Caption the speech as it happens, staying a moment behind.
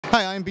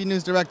Hi, I'm B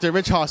News Director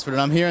Rich Hosford,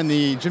 and I'm here in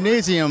the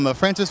gymnasium of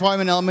Francis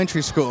Wyman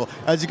Elementary School.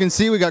 As you can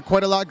see, we got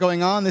quite a lot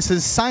going on. This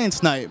is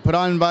Science Night, put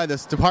on by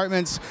this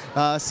department's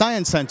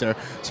Science Center.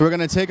 So we're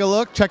going to take a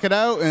look, check it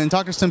out, and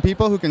talk to some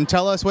people who can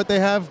tell us what they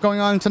have going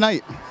on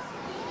tonight.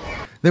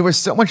 There was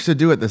so much to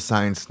do at the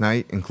Science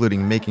Night,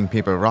 including making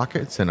paper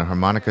rockets and a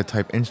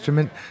harmonica-type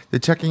instrument, to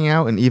checking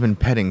out and even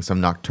petting some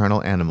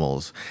nocturnal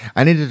animals.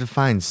 I needed to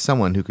find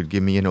someone who could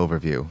give me an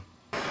overview.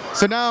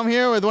 So now I'm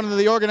here with one of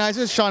the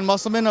organizers, Sean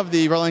Musselman of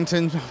the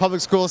Burlington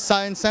Public Schools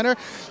Science Center.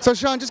 So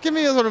Sean, just give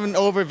me a sort of an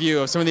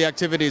overview of some of the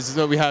activities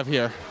that we have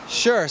here.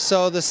 Sure.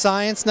 So the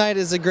Science Night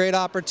is a great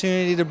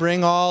opportunity to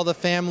bring all the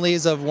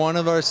families of one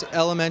of our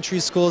elementary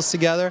schools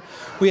together.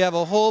 We have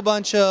a whole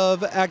bunch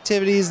of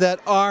activities that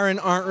are and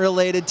aren't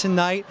related to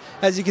night.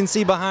 As you can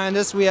see behind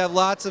us, we have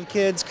lots of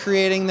kids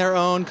creating their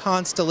own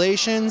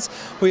constellations.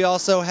 We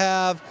also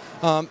have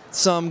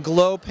some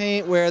glow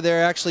paint where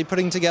they're actually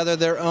putting together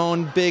their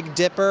own Big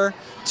Dipper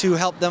to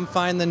help them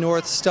find the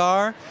North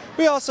Star.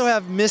 We also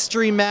have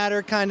mystery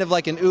matter, kind of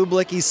like an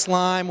ooblecky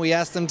slime. We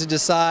ask them to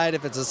decide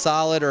if it's a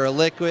solid or a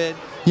liquid.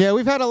 Yeah,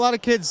 we've had a lot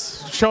of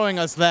kids showing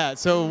us that.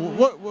 So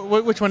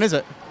which one is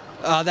it?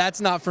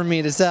 That's not for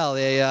me to tell.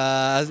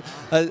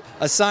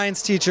 A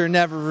science teacher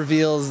never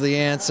reveals the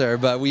answer,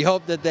 but we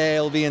hope that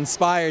they'll be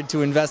inspired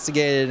to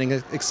investigate it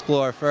and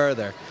explore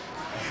further.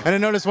 And I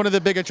noticed one of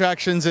the big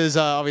attractions is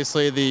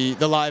obviously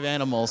the live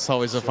animals,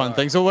 always a fun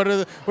thing. So what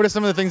are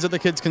some of the things that the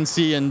kids can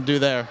see and do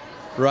there?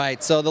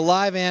 Right, so the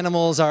live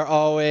animals are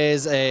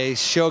always a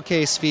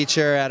showcase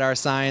feature at our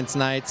science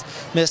nights.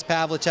 Miss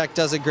Pavlicek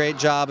does a great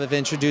job of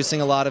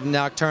introducing a lot of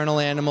nocturnal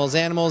animals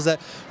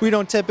that we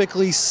don't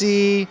typically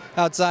see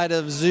outside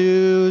of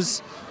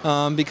zoos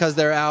because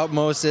they're out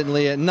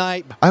mostly at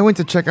night. I went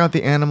to check out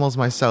the animals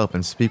myself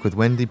and speak with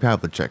Wendy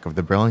Pavlicek of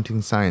the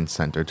Burlington Science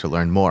Center to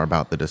learn more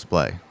about the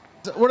display.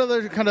 What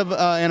other kind of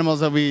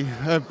animals are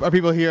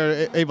people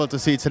here able to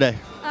see today?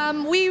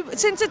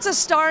 Since it's a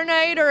star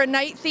night or a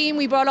night theme,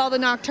 we brought all the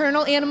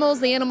nocturnal animals,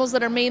 the animals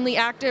that are mainly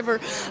active or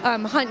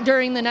hunt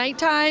during the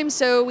nighttime.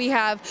 So we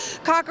have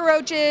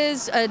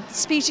cockroaches, a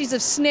species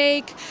of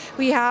snake,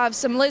 we have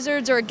some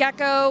lizards or a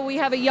gecko, we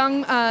have a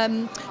young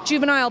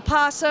juvenile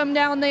possum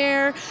down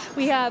there,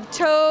 we have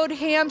toad,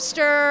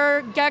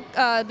 hamster,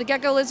 the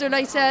gecko lizard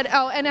I said,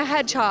 and a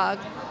hedgehog.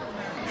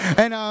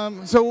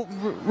 And so,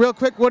 real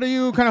quick, what are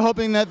you kind of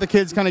hoping that the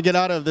kids kind of get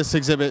out of this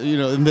exhibit,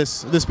 in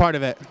this part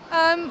of it?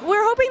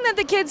 We're hoping that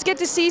the kids get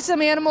to see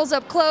some animals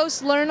up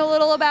close, learn a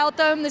little about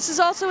them. This is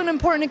also an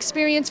important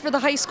experience for the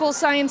high school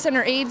Science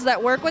Center aides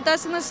that work with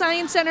us in the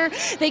Science Center.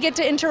 They get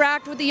to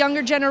interact with the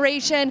younger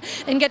generation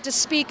and get to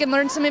speak and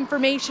learn some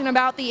information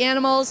about the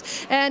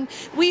animals. And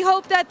we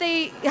hope that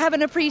they have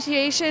an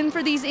appreciation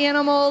for these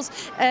animals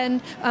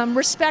and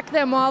respect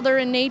them while they're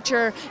in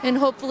nature, and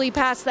hopefully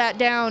pass that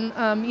down,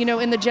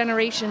 in the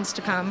generations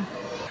to come.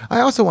 I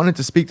also wanted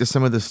to speak to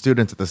some of the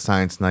students at the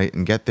Science Night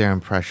and get their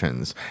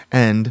impressions,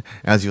 and,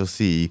 as you'll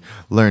see,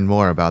 learn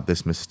more about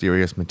this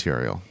mysterious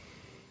material. Can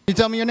you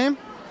tell me your name?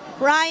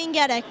 Ryan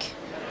Geddick.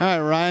 All right,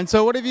 Ryan.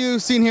 So what have you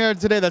seen here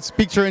today that's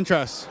piqued your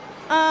interest?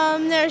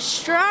 There's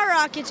straw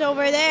rockets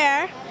over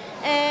there,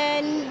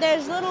 and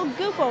there's little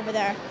goop over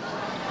there.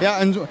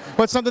 Yeah, and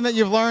what's something that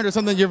you've learned or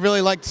something you've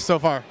really liked so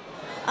far?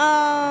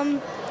 I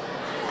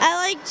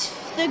liked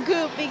the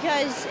goop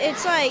because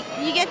it's like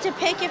you get to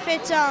pick if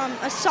it's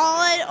a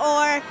solid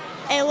or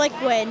a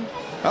liquid.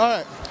 All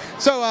right.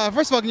 So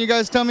first of all, can you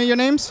guys tell me your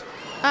names?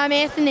 I'm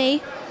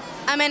Anthony.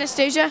 I'm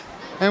Anastasia.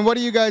 And what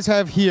do you guys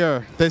have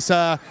here? This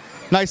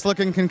nice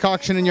looking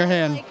concoction in your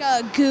hand. Like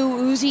a goo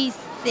oozy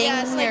thing.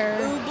 Yeah, it's like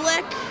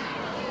oobleck.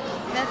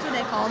 That's what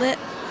they called it.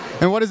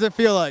 And what does it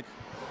feel like?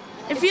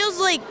 It feels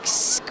like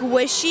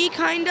squishy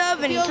kind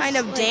of and kind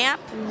of like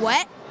damp.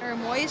 wet. Or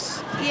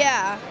moist.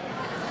 Yeah.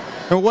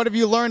 And what have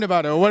you learned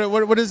about it?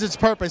 What is its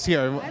purpose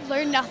here? I've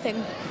learned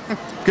nothing.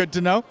 Good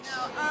to know.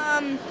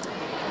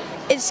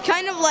 It's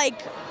kind of like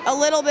a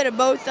little bit of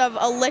both of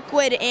a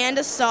liquid and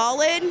a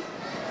solid.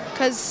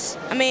 Because,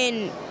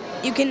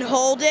 you can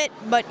hold it,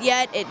 but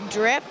yet it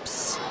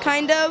drips,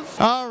 kind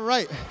of. All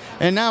right.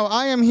 And now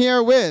I am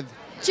here with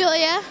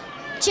Julia,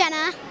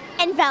 Jenna,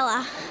 and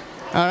Bella.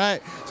 All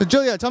right. So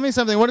Julia, tell me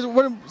something. What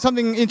is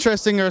something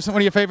interesting or one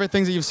of your favorite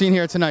things that you've seen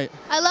here tonight?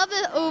 I love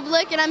the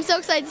oobleck, and I'm so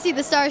excited to see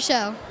the star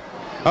show.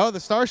 Oh,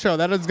 the star show.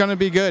 That is going to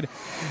be good.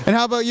 And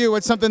how about you?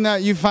 What's something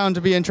that you found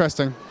to be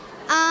interesting?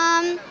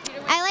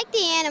 I like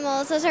the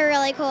animals. Those are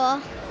really cool.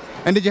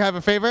 And did you have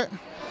a favorite?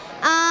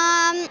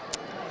 I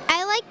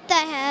like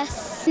the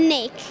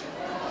snake.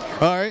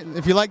 All right.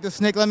 If you like the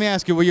snake, let me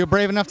ask you, were you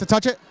brave enough to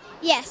touch it?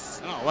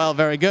 Yes. Oh, well,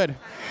 very good.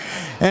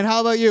 And how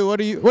about you? What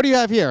do you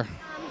have here?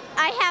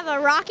 I have a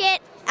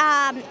rocket,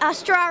 a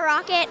straw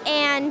rocket,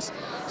 and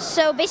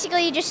so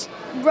basically you just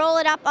roll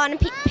it up on a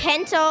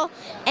pencil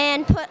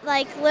and put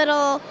like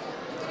little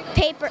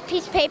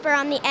piece of paper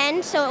on the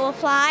end so it will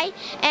fly.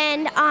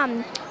 And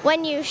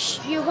when you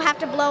have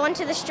to blow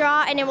into the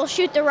straw and it will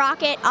shoot the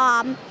rocket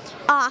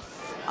off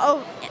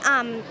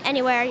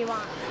anywhere you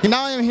want.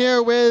 Now I am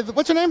here with,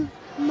 what's your name?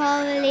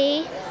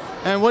 Molly.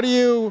 And what did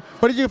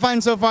you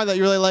find so far that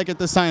you really like at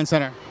the Science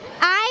Center?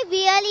 I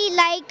really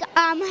like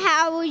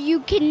how you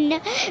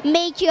can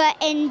make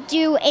and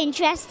do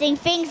interesting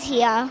things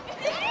here.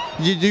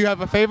 Do you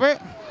have a favorite?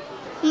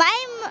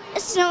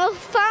 So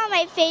far,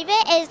 my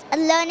favorite is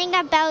learning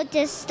about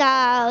the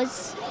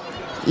stars.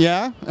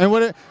 Yeah, and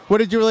what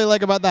did you really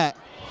like about that?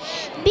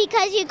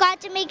 Because you got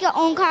to make your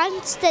own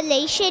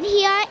constellation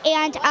here,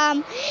 and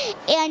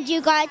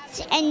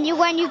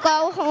when you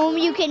go home,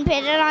 you can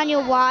put it on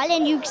your wall,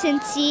 and you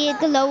can see it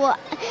glow,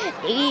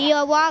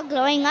 your wall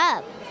glowing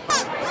up.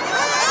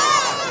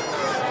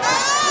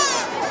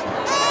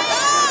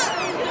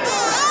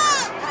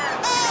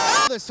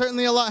 There's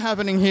certainly a lot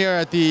happening here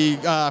at the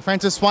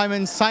Francis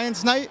Wyman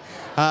Science Night.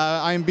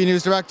 I'm B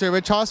News Director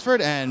Rich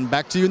Hosford, and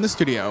back to you in the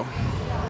studio.